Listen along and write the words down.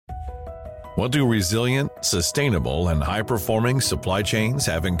What do resilient, sustainable, and high-performing supply chains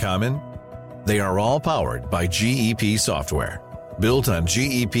have in common? They are all powered by GEP software. Built on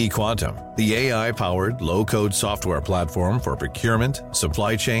GEP Quantum, the AI-powered low-code software platform for procurement,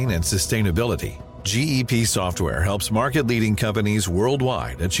 supply chain, and sustainability, GEP software helps market-leading companies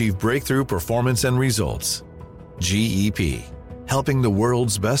worldwide achieve breakthrough performance and results. GEP, helping the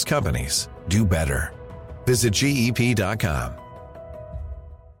world's best companies do better. Visit GEP.com.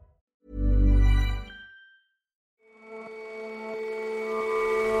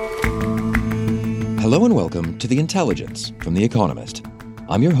 Hello and welcome to The Intelligence from The Economist.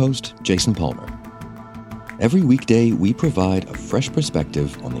 I'm your host, Jason Palmer. Every weekday, we provide a fresh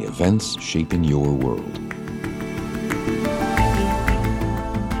perspective on the events shaping your world.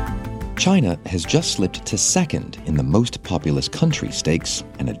 China has just slipped to second in the most populous country stakes,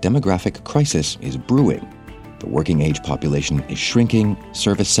 and a demographic crisis is brewing. The working-age population is shrinking,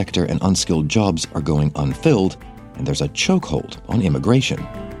 service sector and unskilled jobs are going unfilled, and there's a chokehold on immigration.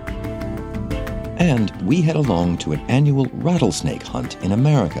 And we head along to an annual rattlesnake hunt in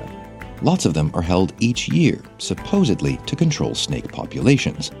America. Lots of them are held each year, supposedly to control snake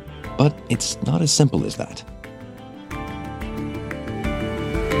populations. But it's not as simple as that.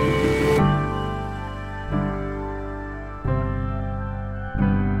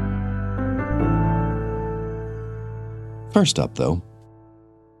 First up, though,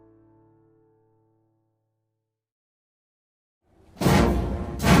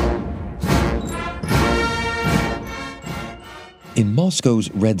 in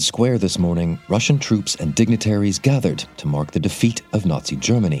Moscow's Red Square this morning, Russian troops and dignitaries gathered to mark the defeat of Nazi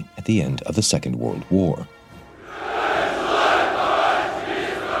Germany at the end of the Second World War.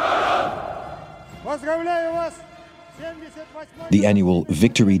 The annual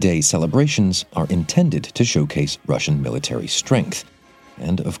Victory Day celebrations are intended to showcase Russian military strength,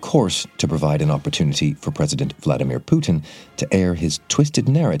 and of course to provide an opportunity for President Vladimir Putin to air his twisted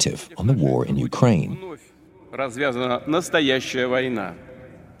narrative on the war in Ukraine. Развязана настоящая война.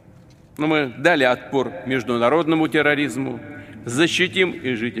 Но мы дали отпор международному терроризму, защитим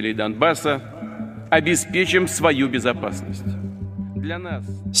и жителей Донбасса, обеспечим свою безопасность. Для нас.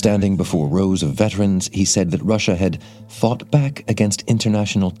 Standing before rows of veterans, he said that Russia had fought back against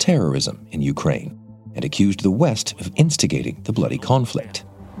international terrorism in Ukraine and accused the West of instigating the bloody conflict.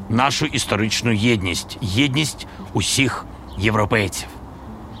 Нашу історичну єдність, єдність усіх європейців,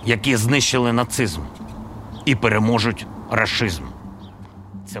 які знищили нацизм. І переможуть рашизм.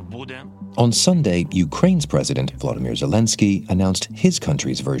 Це буде... On Sunday, Ukraine's President Volodymyr Zelensky announced his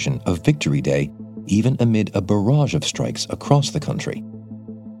country's version of Victory Day, even amid a barrage of strikes across the country.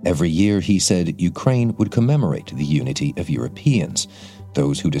 Every year, he said, Ukraine would commemorate the unity of Europeans,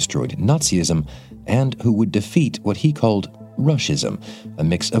 those who destroyed Nazism, and who would defeat what he called Russism, a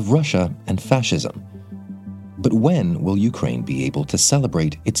mix of Russia and fascism. But when will Ukraine be able to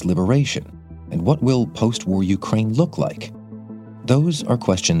celebrate its liberation? And what will post-war Ukraine look like? Those are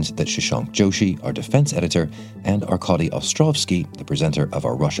questions that Shashank Joshi, our defense editor, and Arkady Ostrovsky, the presenter of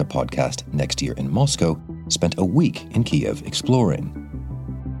our Russia podcast Next Year in Moscow, spent a week in Kyiv exploring.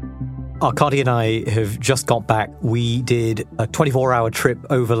 Arkady and I have just got back. We did a 24-hour trip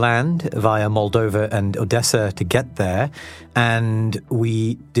overland via Moldova and Odessa to get there, and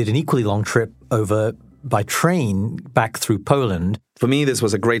we did an equally long trip over by train back through Poland. For me, this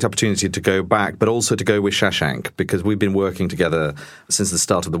was a great opportunity to go back, but also to go with Shashank, because we've been working together since the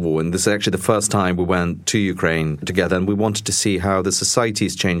start of the war. And this is actually the first time we went to Ukraine together, and we wanted to see how the society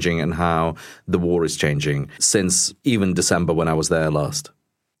is changing and how the war is changing since even December when I was there last.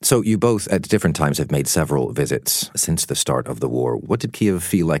 So you both at different times have made several visits since the start of the war. What did Kyiv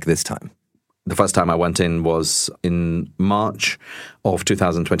feel like this time? The first time I went in was in March of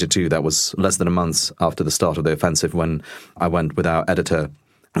 2022. That was less than a month after the start of the offensive when I went with our editor,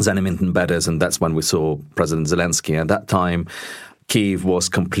 Zeni Minton-Bedes, and that's when we saw President Zelensky. At that time, Kyiv was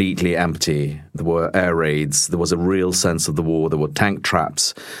completely empty. There were air raids. There was a real sense of the war. There were tank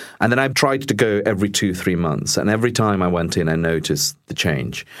traps. And then I tried to go every 2-3 months. And every time I went in, I noticed the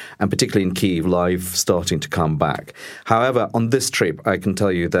change. And particularly in Kyiv, life starting to come back. However, on this trip, I can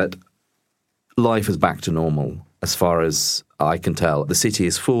tell you that life is back to normal as far as I can tell. The city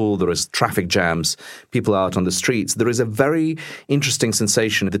is full, there is traffic jams, people are out on the streets. There is a very interesting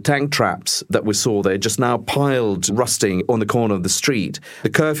sensation. The tank traps that we saw, they're just now piled, rusting on the corner of the street. The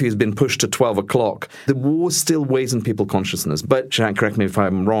curfew has been pushed to 12 o'clock. The war still weighs in people's consciousness. But, Shank, correct me if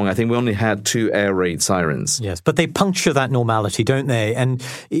I'm wrong, I think we only had 2 air raid sirens. Yes, but they puncture that normality, don't they? And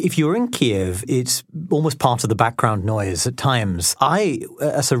if you're in Kyiv, it's almost part of the background noise at times. I,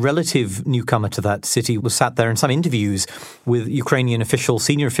 as a relative newcomer to that city, was sat there in some interviews with Ukrainian officials,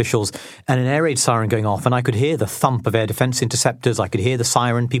 senior officials, and an air raid siren going off, and I could hear the thump of air defense interceptors. I could hear the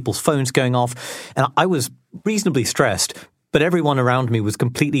siren, people's phones going off, and I was reasonably stressed. But everyone around me was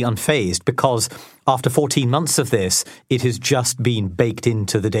completely unfazed because after 14 months of this, it has just been baked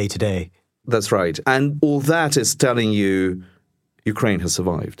into the day-to-day. That's right. And all that is telling you Ukraine has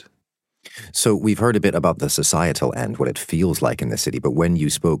survived. So we've heard a bit about the societal end, what it feels like in the city. But when you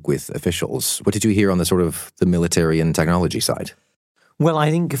spoke with officials, what did you hear on the sort of the military and technology side? Well,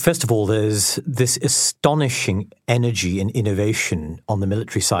 I think, first of all, there's this astonishing energy and innovation on the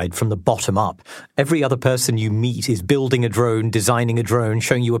military side from the bottom up. Every other person you meet is building a drone, designing a drone,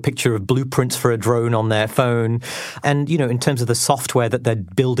 showing you a picture of blueprints for a drone on their phone. And, you know, in terms of the software that they're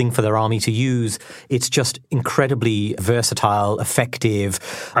building for their army to use, it's just incredibly versatile, effective.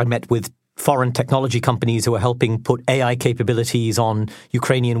 I met with foreign technology companies who are helping put AI capabilities on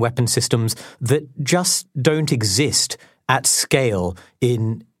Ukrainian weapon systems that just don't exist at scale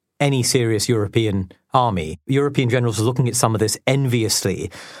in any serious European army. European generals are looking at some of this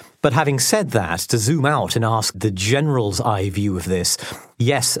enviously. But having said that, to zoom out and ask the general's eye view of this,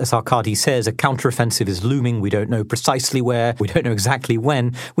 yes, as Arkady says, a counteroffensive is looming. We don't know precisely where. We don't know exactly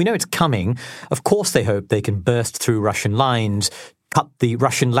when. We know it's coming. Of course they hope they can burst through Russian lines, cut the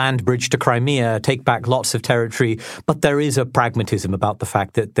Russian land bridge to Crimea, take back lots of territory. But there is a pragmatism about the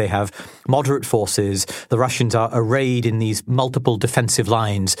fact that they have moderate forces. The Russians are arrayed in these multiple defensive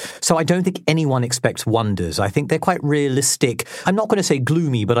lines. So I don't think anyone expects wonders. I think they're quite realistic. I'm not going to say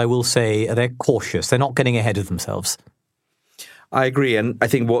gloomy, but I will say they're cautious. They're not getting ahead of themselves. I agree. And I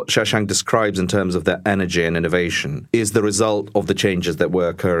think what Shashank describes in terms of their energy and innovation is the result of the changes that were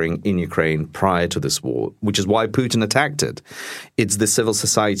occurring in Ukraine prior to this war, which is why Putin attacked it. It's the civil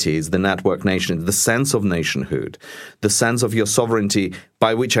society, it's the network nation, the sense of nationhood, the sense of your sovereignty,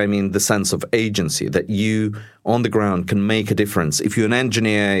 by which I mean the sense of agency, that you on the ground can make a difference. If you're an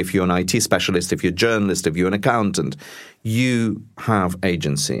engineer, if you're an IT specialist, if you're a journalist, if you're an accountant, you have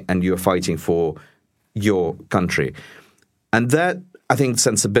agency and you're fighting for your country. And that, I think,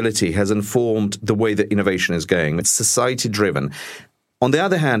 sensibility has informed the way that innovation is going. It's society-driven. On the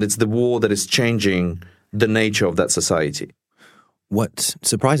other hand, it's the war that is changing the nature of that society. What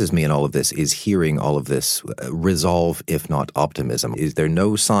surprises me in all of this is hearing all of this resolve, if not optimism. Is there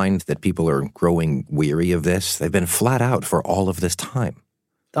no sign that people are growing weary of this? They've been flat out for all of this time.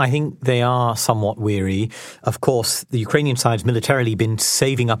 I think they are somewhat weary. Of course, the Ukrainian side's militarily been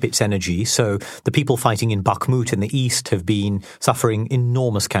saving up its energy, so the people fighting in Bakhmut in the east have been suffering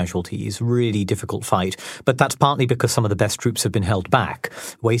enormous casualties, really difficult fight. But that's partly because some of the best troops have been held back,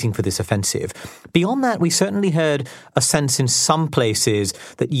 waiting for this offensive. Beyond that, we certainly heard a sense in some places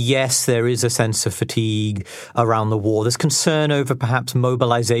that, yes, there is a sense of fatigue around the war. There's concern over perhaps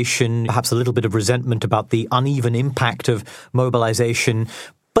mobilization, perhaps a little bit of resentment about the uneven impact of mobilization.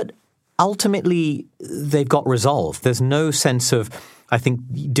 But ultimately, they've got resolve. There's no sense of, I think,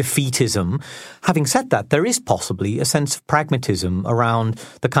 defeatism. Having said that, there is possibly a sense of pragmatism around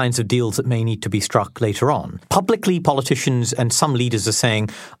the kinds of deals that may need to be struck later on. Publicly, politicians and some leaders are saying,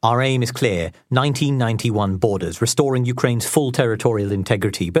 our aim is clear, 1991 borders, restoring Ukraine's full territorial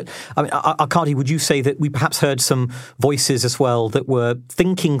integrity. But, I mean, Arkady, would you say that we perhaps heard some voices as well that were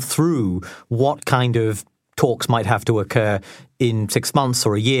thinking through what kind of talks might have to occur in 6 months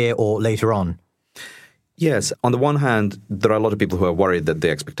or a year or later on? Yes. On the one hand, there are a lot of people who are worried that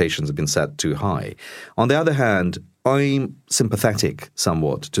the expectations have been set too high. On the other hand, I'm sympathetic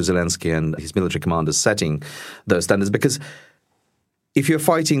somewhat to Zelensky and his military commanders setting those standards, because if you're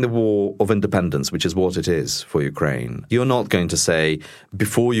fighting the war of independence, which is what it is for Ukraine, you're not going to say,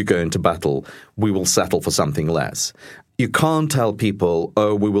 before you go into battle, we will settle for something less. You can't tell people,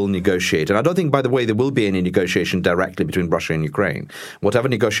 oh, we will negotiate. And I don't think, by the way, there will be any negotiation directly between Russia and Ukraine. Whatever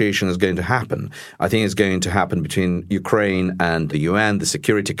negotiation is going to happen, I think is going to happen between Ukraine and the UN, the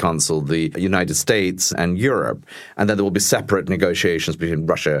Security Council, the United States and Europe. And then there will be separate negotiations between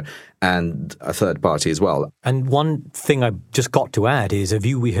Russia and a third party as well. And one thing I just got to add is a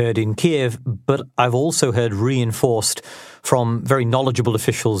view we heard in Kyiv, but I've also heard reinforced from very knowledgeable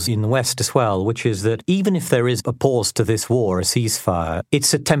officials in the West as well, which is that even if there is a pause to this war, a ceasefire,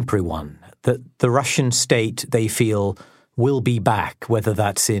 it's a temporary one. That the Russian state, they feel, will be back, whether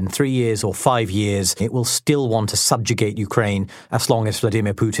that's in 3 years or 5 years. It will still want to subjugate Ukraine as long as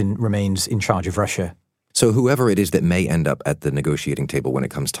Vladimir Putin remains in charge of Russia. So whoever it is that may end up at the negotiating table when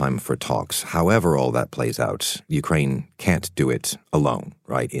it comes time for talks, however all that plays out, Ukraine can't do it alone,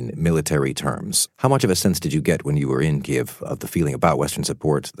 right, in military terms. How much of a sense did you get when you were in Kyiv of the feeling about Western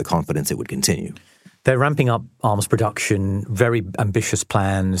support, the confidence it would continue? They're ramping up arms production, very ambitious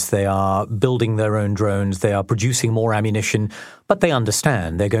plans. They are building their own drones. They are producing more ammunition. But they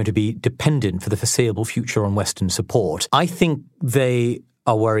understand they're going to be dependent for the foreseeable future on Western support. I think they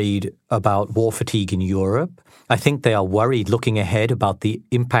are worried about war fatigue in Europe. I think they are worried looking ahead about the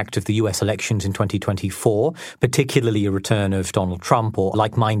impact of the US elections in 2024, particularly a return of Donald Trump or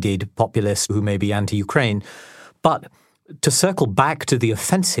like-minded populists who may be anti-Ukraine. But to circle back to the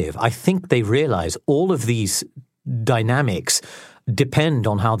offensive, I think they realize all of these dynamics depend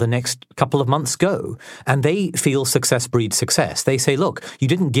on how the next couple of months go. And they feel success breeds success. They say, look, you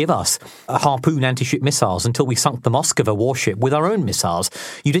didn't give us Harpoon anti-ship missiles until we sunk the Moskva warship with our own missiles.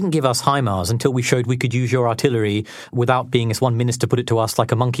 You didn't give us HIMARS until we showed we could use your artillery without being, as one minister put it to us,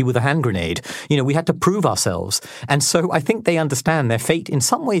 like a monkey with a hand grenade. We had to prove ourselves. And so I think they understand their fate in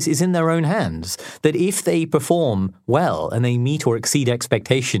some ways is in their own hands, that if they perform well and they meet or exceed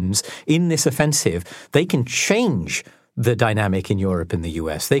expectations in this offensive, they can change the dynamic in Europe and the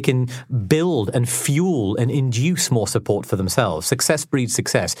US. They can build and fuel and induce more support for themselves. Success breeds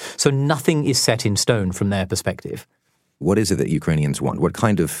success. So nothing is set in stone from their perspective. What is it that Ukrainians want? What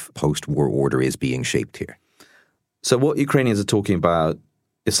kind of post-war order is being shaped here? So what Ukrainians are talking about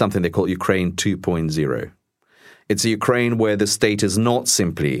is something they call Ukraine 2.0. It's a Ukraine where the state is not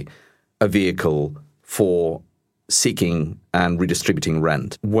simply a vehicle for seeking and redistributing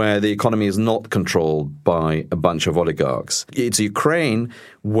rent, where the economy is not controlled by a bunch of oligarchs. It's a Ukraine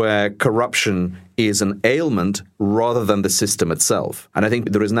where corruption is an ailment rather than the system itself. And I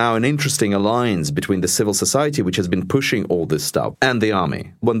think there is now an interesting alliance between the civil society, which has been pushing all this stuff, and the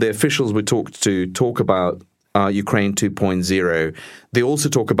army. When the officials we talked to talk about Ukraine 2.0, they also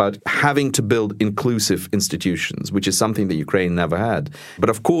talk about having to build inclusive institutions, which is something that Ukraine never had. But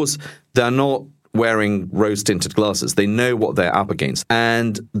of course, they're not wearing rose-tinted glasses. They know what they're up against.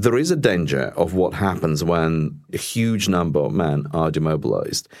 And there is a danger of what happens when a huge number of men are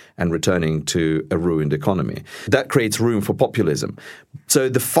demobilized and returning to a ruined economy. That creates room for populism. So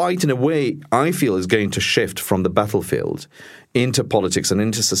the fight, in a way, I feel is going to shift from the battlefield into politics and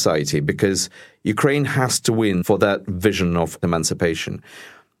into society, because Ukraine has to win for that vision of emancipation.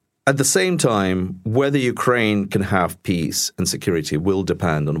 At the same time, whether Ukraine can have peace and security will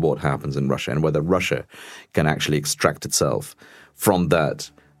depend on what happens in Russia and whether Russia can actually extract itself from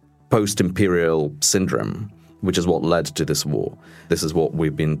that post-imperial syndrome, which is what led to this war. This is what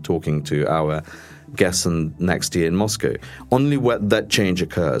we've been talking to our guests next year in Moscow. Only when that change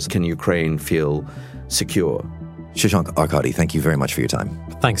occurs can Ukraine feel secure. Shashank Arkady, thank you very much for your time.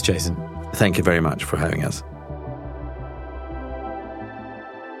 Thanks, Jason. Thank you very much for having us.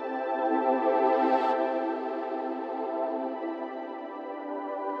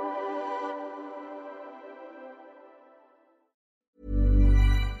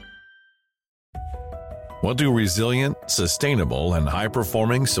 What do resilient, sustainable, and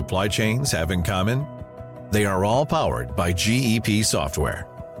high-performing supply chains have in common? They are all powered by GEP software.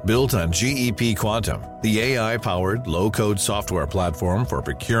 Built on GEP Quantum, the AI-powered low-code software platform for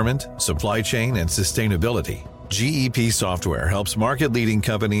procurement, supply chain, and sustainability, GEP software helps market-leading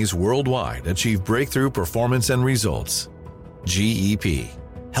companies worldwide achieve breakthrough performance and results. GEP,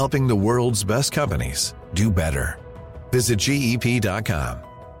 helping the world's best companies do better. Visit GEP.com.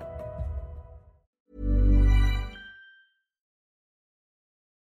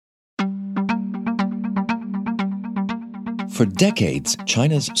 For decades,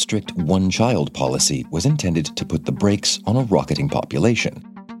 China's strict one-child policy was intended to put the brakes on a rocketing population.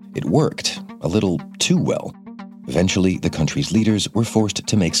 It worked, a little too well. Eventually, the country's leaders were forced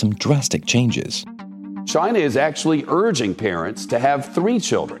to make some drastic changes. China is actually urging parents to have 3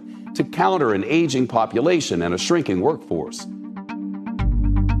 children to counter an aging population and a shrinking workforce.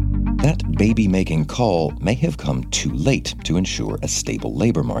 That baby-making call may have come too late to ensure a stable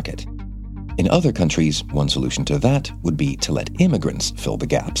labor market. In other countries, one solution to that would be to let immigrants fill the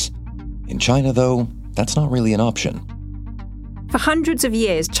gaps. In China, though, that's not really an option. For hundreds of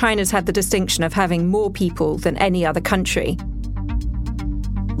years, China's had the distinction of having more people than any other country.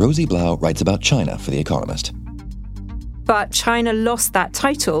 Rosie Blau writes about China for The Economist. But China lost that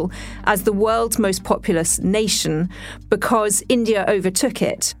title as the world's most populous nation because India overtook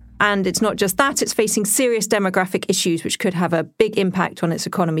it. And it's not just that, it's facing serious demographic issues which could have a big impact on its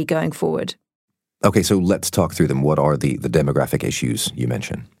economy going forward. Okay, so let's talk through them. What are the demographic issues you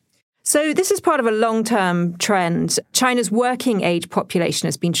mentioned? So this is part of a long-term trend. China's working-age population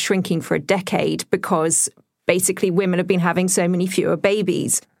has been shrinking for a decade because basically women have been having so many fewer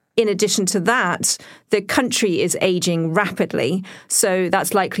babies. In addition to that, the country is aging rapidly. So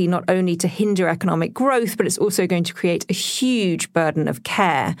that's likely not only to hinder economic growth, but it's also going to create a huge burden of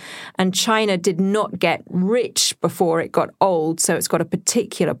care. And China did not get rich before it got old, so it's got a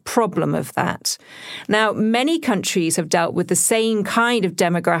particular problem of that. Now, many countries have dealt with the same kind of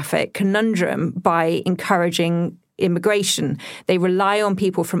demographic conundrum by encouraging immigration. They rely on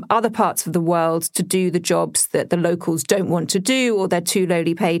people from other parts of the world to do the jobs that the locals don't want to do or they're too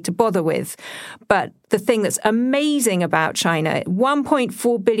lowly paid to bother with. But the thing that's amazing about China,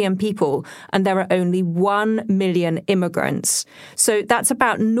 1.4 billion people, and there are only 1 million immigrants. So that's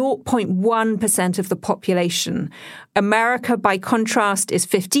about 0.1% of the population. America, by contrast, is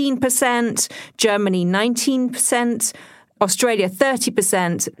 15%, Germany 19%, Australia,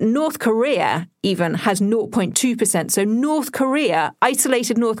 30%. North Korea even has 0.2%. So North Korea,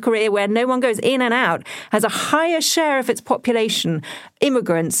 isolated North Korea, where no one goes in and out, has a higher share of its population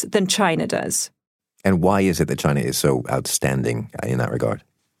immigrants than China does. And why is it that China is so outstanding in that regard?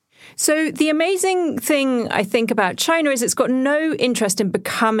 So the amazing thing, I think, about China is it's got no interest in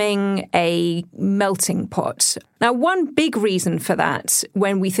becoming a melting pot. Now, one big reason for that,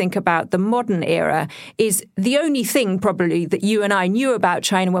 when we think about the modern era, is the only thing probably that you and I knew about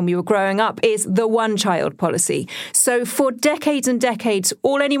China when we were growing up is the one-child policy. So for decades and decades,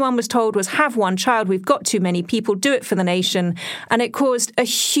 all anyone was told was have one child, we've got too many people, do it for the nation. And it caused a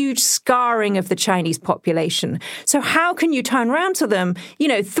huge scarring of the Chinese population. So how can you turn around to them,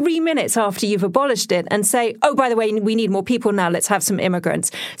 3 minutes after you've abolished it and say, oh, by the way, we need more people now, let's have some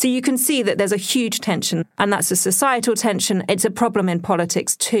immigrants. So you can see that there's a huge tension, and that's a societal tension. It's a problem in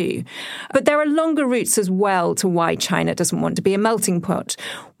politics too. But there are longer roots as well to why China doesn't want to be a melting pot.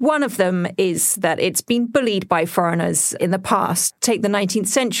 One of them is that it's been bullied by foreigners in the past. Take the 19th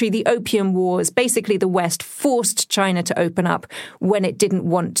century, the Opium Wars. Basically, the West forced China to open up when it didn't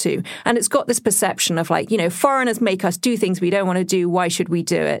want to. And it's got this perception of foreigners make us do things we don't want to do. Why should we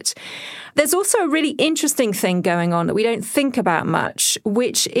do it? There's also a really interesting thing going on that we don't think about much,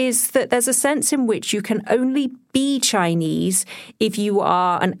 which is that there's a sense in which you can only be Chinese if you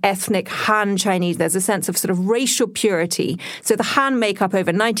are an ethnic Han Chinese. There's a sense of sort of racial purity. So the Han make up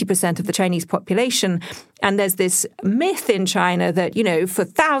over 90% of the Chinese population. And there's this myth in China that, for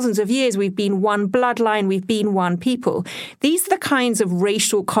thousands of years, we've been one bloodline, we've been one people. These are the kinds of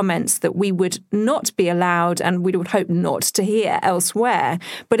racial comments that we would not be allowed and we would hope not to hear elsewhere.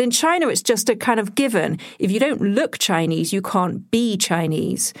 But in China, it's just a kind of given. If you don't look Chinese, you can't be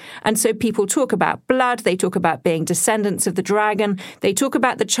Chinese. And so people talk about blood, they talk about being descendants of the dragon, they talk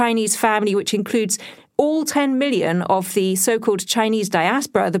about the Chinese family, which includes all 10 million of the so-called Chinese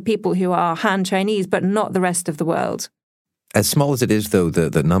diaspora, the people who are Han Chinese, but not the rest of the world. As small as it is, though,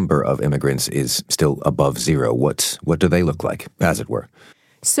 the number of immigrants is still above zero. What do they look like, as it were?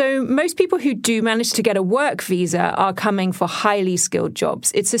 So most people who do manage to get a work visa are coming for highly skilled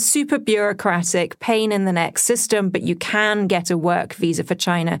jobs. It's a super bureaucratic, pain in the neck system, but you can get a work visa for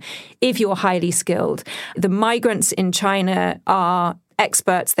China if you're highly skilled. The migrants in China are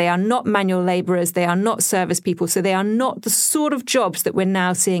experts. They are not manual laborers. They are not service people. So they are not the sort of jobs that we're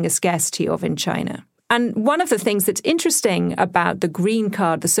now seeing a scarcity of in China. And one of the things that's interesting about the green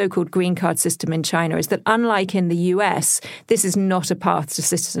card, the so-called green card system in China, is that unlike in the US, this is not a path to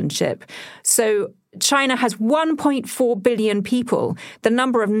citizenship. So China has 1.4 billion people. The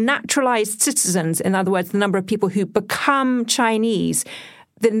number of naturalized citizens, in other words, the number of people who become Chinese,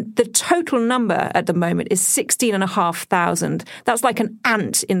 the total number at the moment is 16,500. That's like an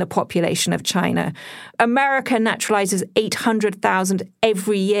ant in the population of China. America naturalizes 800,000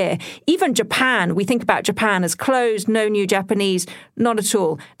 every year. Even Japan, we think about Japan as closed, no new Japanese, not at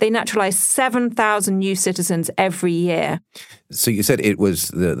all. They naturalize 7,000 new citizens every year. So you said it was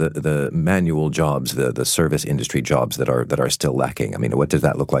the manual jobs, the service industry jobs that are still lacking. I mean, what does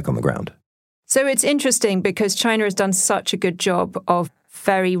that look like on the ground? So it's interesting because China has done such a good job of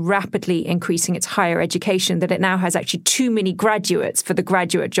very rapidly increasing its higher education that it now has actually too many graduates for the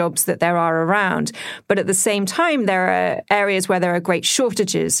graduate jobs that there are around. But at the same time, there are areas where there are great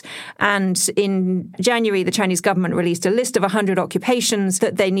shortages. And in January, the Chinese government released a list of 100 occupations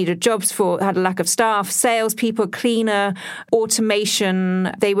that they needed jobs for, had a lack of staff, salespeople, cleaner,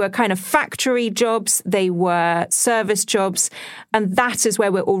 automation. They were kind of factory jobs. They were service jobs. And that is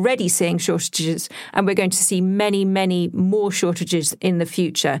where we're already seeing shortages. And we're going to see many, many more shortages in the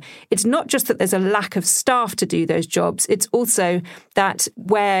future. It's not just that there's a lack of staff to do those jobs. It's also that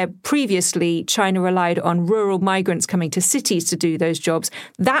where previously China relied on rural migrants coming to cities to do those jobs,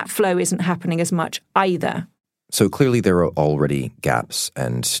 that flow isn't happening as much either. So clearly there are already gaps,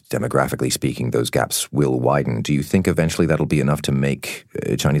 and demographically speaking, those gaps will widen. Do you think eventually that'll be enough to make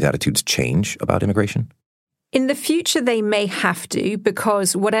Chinese attitudes change about immigration? In the future, they may have to,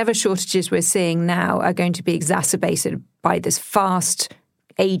 because whatever shortages we're seeing now are going to be exacerbated by this fast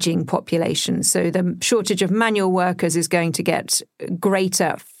aging population. So the shortage of manual workers is going to get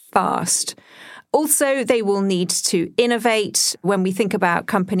greater fast. Also, they will need to innovate. When we think about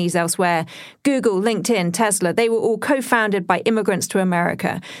companies elsewhere, Google, LinkedIn, Tesla, they were all co-founded by immigrants to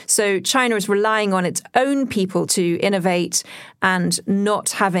America. So China is relying on its own people to innovate and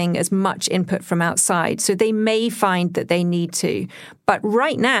not having as much input from outside. So they may find that they need to. But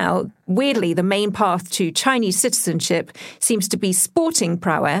right now, weirdly, the main path to Chinese citizenship seems to be sporting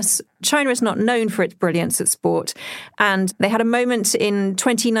prowess. China is not known for its brilliance at sport. And they had a moment in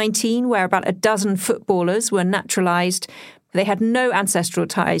 2019 where about a dozen footballers were naturalized. They had no ancestral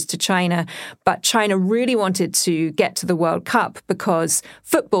ties to China, but China really wanted to get to the World Cup because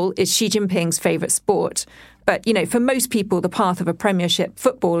football is Xi Jinping's favorite sport. But, for most people, the path of a premiership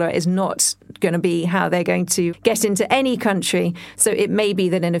footballer is not going to be how they're going to get into any country. So it may be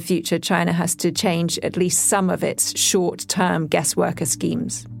that in the future, China has to change at least some of its short-term guest worker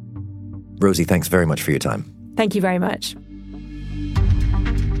schemes. Rosie, thanks very much for your time. Thank you very much.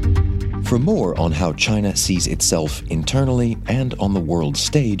 For more on how China sees itself internally and on the world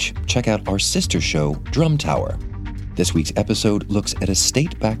stage, check out our sister show, Drum Tower. This week's episode looks at a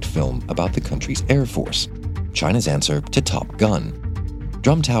state-backed film about the country's Air Force, China's answer to Top Gun.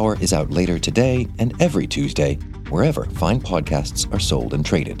 Drum Tower is out later today and every Tuesday, wherever fine podcasts are sold and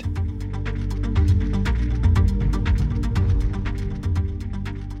traded.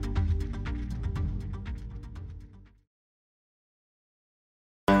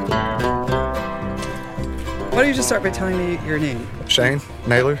 Why don't you just start by telling me your name? Shane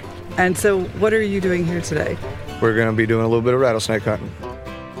Naylor. And so what are you doing here today? We're going to be doing a little bit of rattlesnake hunting.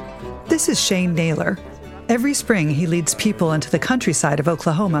 This is Shane Naylor. Every spring, he leads people into the countryside of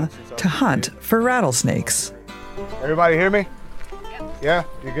Oklahoma to hunt for rattlesnakes. Everybody hear me? Yeah,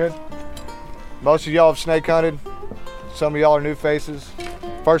 you good? Most of y'all have snake hunted. Some of y'all are new faces.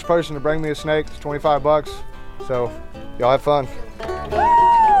 First person to bring me a snake is $25. So y'all have fun.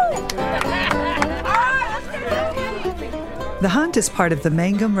 The hunt is part of the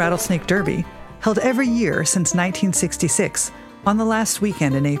Mangum Rattlesnake Derby, held every year since 1966, on the last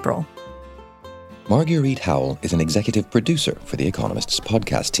weekend in April. Marguerite Howell is an executive producer for The Economist's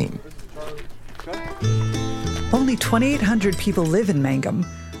podcast team. Only 2,800 people live in Mangum,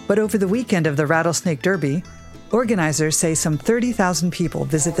 but over the weekend of the Rattlesnake Derby, organizers say some 30,000 people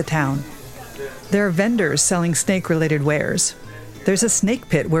visit the town. There are vendors selling snake-related wares. There's a snake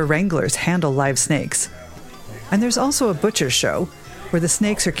pit where wranglers handle live snakes. And there's also a butcher's show, where the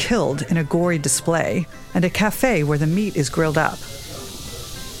snakes are killed in a gory display, and a cafe where the meat is grilled up.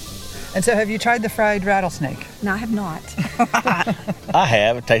 And so have you tried the fried rattlesnake? No, I have not. I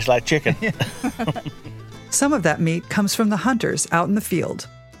have. It tastes like chicken. Some of that meat comes from the hunters out in the field.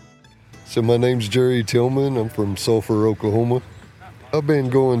 So my name's Jerry Tillman. I'm from Sulphur, Oklahoma. I've been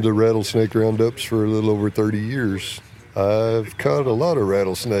going to rattlesnake roundups for a little over 30 years. I've caught a lot of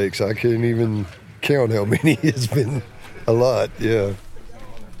rattlesnakes. I can't even count how many. It's been a lot, yeah.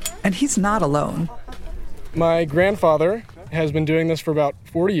 And he's not alone. My grandfather has been doing this for about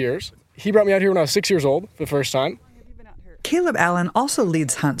 40 years. He brought me out here when I was 6 years old for the first time. Caleb Allen also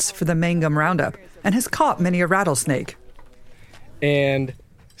leads hunts for the Mangum Roundup and has caught many a rattlesnake. And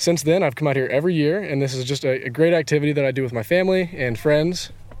since then, I've come out here every year, and this is just a great activity that I do with my family and friends.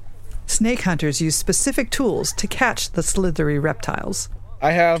 Snake hunters use specific tools to catch the slithery reptiles.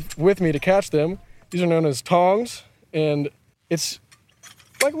 I have with me to catch them, these are known as tongs, and it's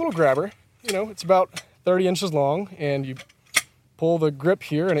like a little grabber. It's about 30 inches long, and you pull the grip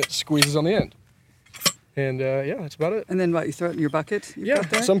here, and it squeezes on the end. And that's about it. And then what, you throw it in your bucket?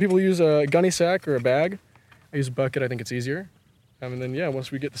 Some people use a gunny sack or a bag. I use a bucket, I think it's easier. And then,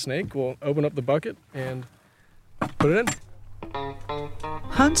 once we get the snake, we'll open up the bucket and put it in.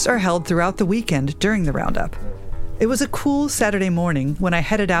 Hunts are held throughout the weekend during the roundup. It was a cool Saturday morning when I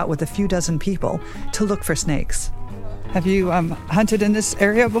headed out with a few dozen people to look for snakes. Have you hunted in this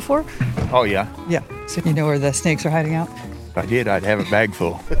area before? Oh, yeah. Yeah, so you know where the snakes are hiding out? If I did, I'd have a bag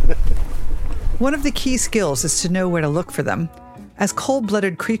full. One of the key skills is to know where to look for them. As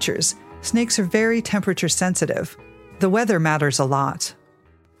cold-blooded creatures, snakes are very temperature sensitive. The weather matters a lot.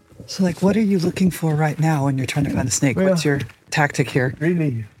 So, what are you looking for right now when you're trying to find a snake? Well, what's your tactic here?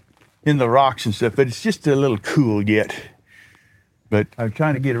 Really, in the rocks and stuff, but it's just a little cool yet. But I'm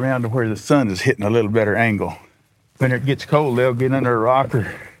trying to get around to where the sun is hitting a little better angle. When it gets cold, they'll get under a rock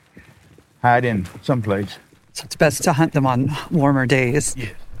or hide in someplace. So it's best to hunt them on warmer days. Yeah.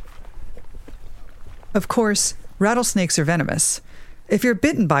 Of course, rattlesnakes are venomous. If you're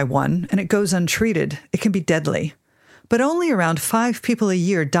bitten by one and it goes untreated, it can be deadly. But only around 5 people a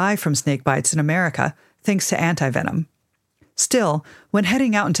year die from snake bites in America, thanks to antivenom. Still, when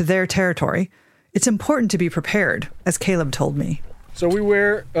heading out into their territory, it's important to be prepared, as Caleb told me. So we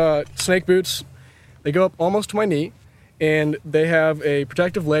wear snake boots. They go up almost to my knee, and they have a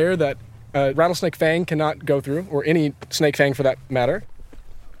protective layer that a rattlesnake fang cannot go through, or any snake fang for that matter.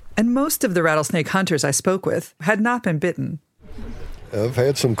 And most of the rattlesnake hunters I spoke with had not been bitten. I've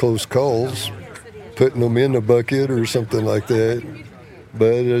had some close calls, putting them in a bucket or something like that.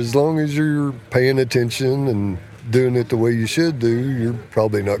 But as long as you're paying attention and doing it the way you should do, you're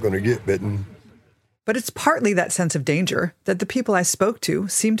probably not going to get bitten. But it's partly that sense of danger that the people I spoke to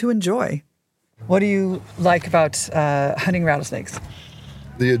seem to enjoy. What do you like about hunting rattlesnakes?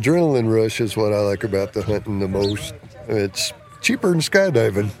 The adrenaline rush is what I like about the hunting the most. It's cheaper than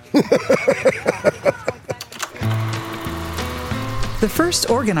skydiving. The first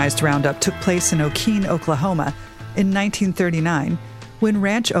organized roundup took place in Okeen, Oklahoma in 1939, when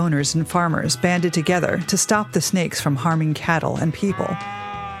ranch owners and farmers banded together to stop the snakes from harming cattle and people.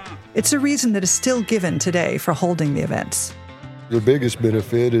 It's a reason that is still given today for holding the events. The biggest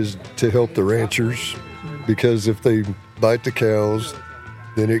benefit is to help the ranchers, because if they bite the cows,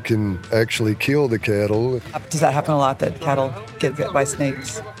 then it can actually kill the cattle. Does that happen a lot, that cattle get bit by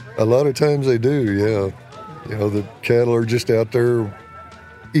snakes? A lot of times they do, yeah. You know, the cattle are just out there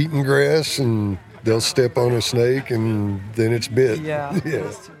eating grass and they'll step on a snake and then it's bit. Yeah.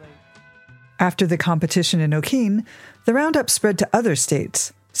 After the competition in Okeen, the roundup spread to other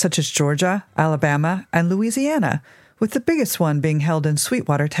states, such as Georgia, Alabama, and Louisiana, with the biggest one being held in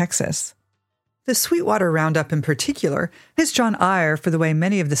Sweetwater, Texas. The Sweetwater Roundup in particular has drawn ire for the way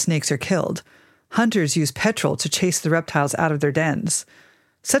many of the snakes are killed. Hunters use petrol to chase the reptiles out of their dens.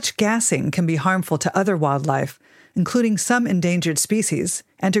 Such gassing can be harmful to other wildlife, including some endangered species,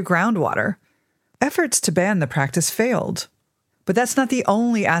 and to groundwater. Efforts to ban the practice failed. But that's not the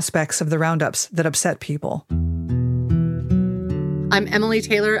only aspects of the roundups that upset people. I'm Emily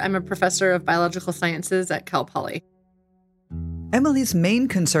Taylor. I'm a professor of biological sciences at Cal Poly. Emily's main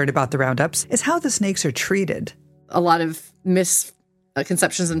concern about the roundups is how the snakes are treated. A lot of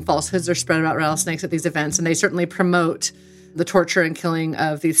misconceptions and falsehoods are spread about rattlesnakes at these events, and they certainly promote the torture and killing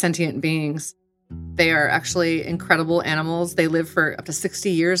of these sentient beings. They are actually incredible animals. They live for up to 60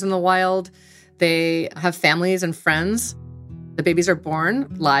 years in the wild. They have families and friends. The babies are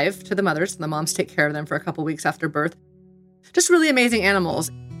born live to the mothers, and the moms take care of them for a couple weeks after birth. Just really amazing animals.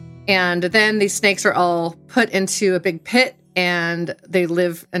 And then these snakes are all put into a big pit, and they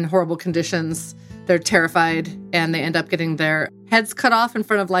live in horrible conditions. They're terrified, and they end up getting their heads cut off in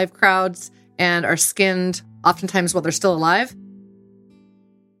front of live crowds and are skinned, oftentimes while they're still alive.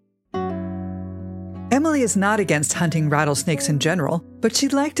 Emily is not against hunting rattlesnakes in general, but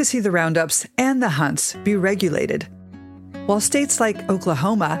she'd like to see the roundups and the hunts be regulated. While states like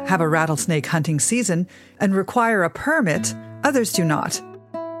Oklahoma have a rattlesnake hunting season and require a permit, others do not.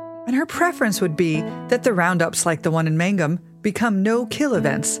 And her preference would be that the roundups like the one in Mangum become no-kill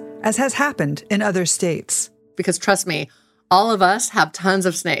events, as has happened in other states. Because trust me, all of us have tons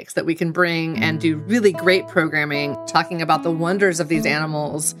of snakes that we can bring and do really great programming, talking about the wonders of these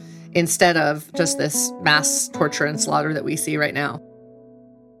animals instead of just this mass torture and slaughter that we see right now.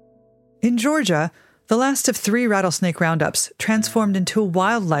 In Georgia, the last of 3 rattlesnake roundups transformed into a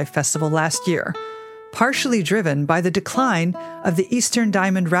wildlife festival last year, partially driven by the decline of the eastern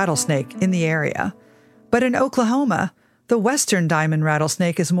diamond rattlesnake in the area. But in Oklahoma, the western diamond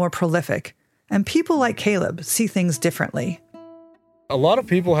rattlesnake is more prolific, and people like Caleb see things differently. A lot of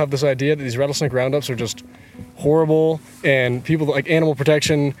people have this idea that these rattlesnake roundups are just horrible, and people like animal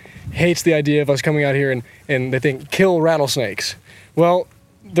protection hates the idea of us coming out here and they think kill rattlesnakes. Well,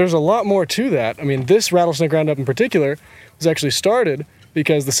 there's a lot more to that. I mean, this rattlesnake roundup in particular was actually started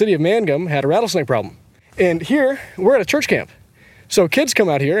because the city of Mangum had a rattlesnake problem. And here, we're at a church camp. So kids come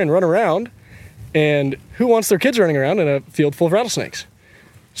out here and run around, and who wants their kids running around in a field full of rattlesnakes?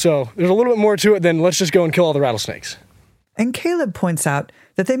 So there's a little bit more to it than let's just go and kill all the rattlesnakes. And Caleb points out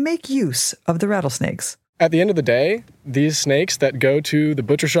that they make use of the rattlesnakes. At the end of the day, these snakes that go to the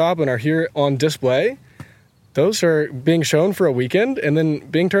butcher shop and are here on display, those are being shown for a weekend and then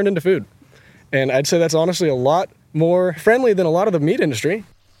being turned into food. And I'd say that's honestly a lot more friendly than a lot of the meat industry.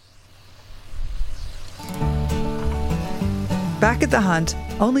 Back at the hunt,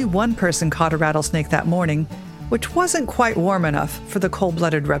 only one person caught a rattlesnake that morning, which wasn't quite warm enough for the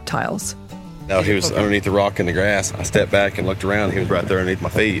cold-blooded reptiles. No, he was underneath the rock in the grass. I stepped back and looked around. He was right there underneath my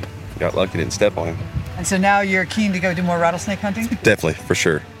feet. Got lucky, didn't step on him. And so now you're keen to go do more rattlesnake hunting? Definitely, for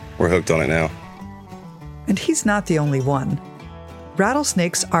sure. We're hooked on it now. And he's not the only one.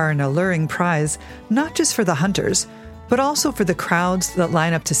 Rattlesnakes are an alluring prize, not just for the hunters, but also for the crowds that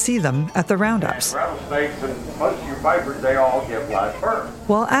line up to see them at the roundups. Rattlesnakes and most of your vipers, they all get black fur.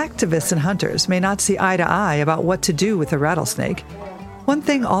 While activists and hunters may not see eye to eye about what to do with a rattlesnake, one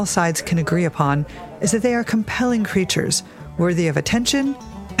thing all sides can agree upon is that they are compelling creatures, worthy of attention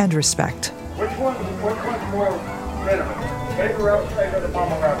and respect. Which one's more venomous, baby rattlesnake or the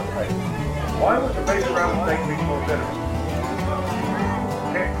mama rattlesnake? Why would the baby rattlesnake be more venomous?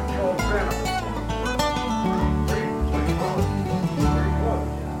 Can't control venom.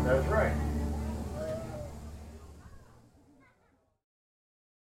 That's right.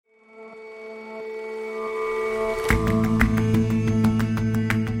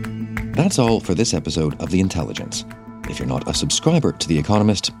 That's all for this episode of The Intelligence. If you're not a subscriber to The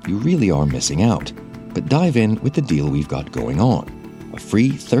Economist, you really are missing out. But dive in with the deal we've got going on. A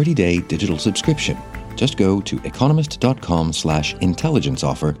free 30-day digital subscription. Just go to economist.com/intelligence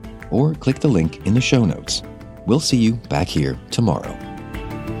offer or click the link in the show notes. We'll see you back here tomorrow.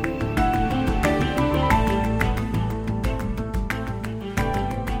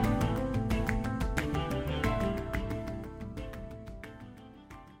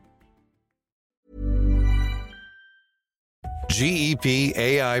 GEP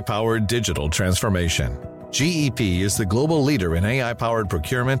AI-powered digital transformation. GEP is the global leader in AI-powered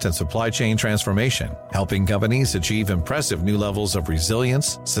procurement and supply chain transformation, helping companies achieve impressive new levels of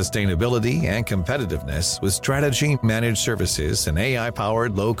resilience, sustainability, and competitiveness with strategy, managed services, and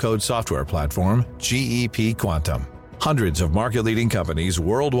AI-powered low-code software platform, GEP Quantum. Hundreds of market-leading companies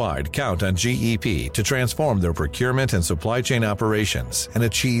worldwide count on GEP to transform their procurement and supply chain operations and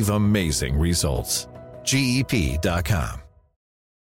achieve amazing results. GEP.com.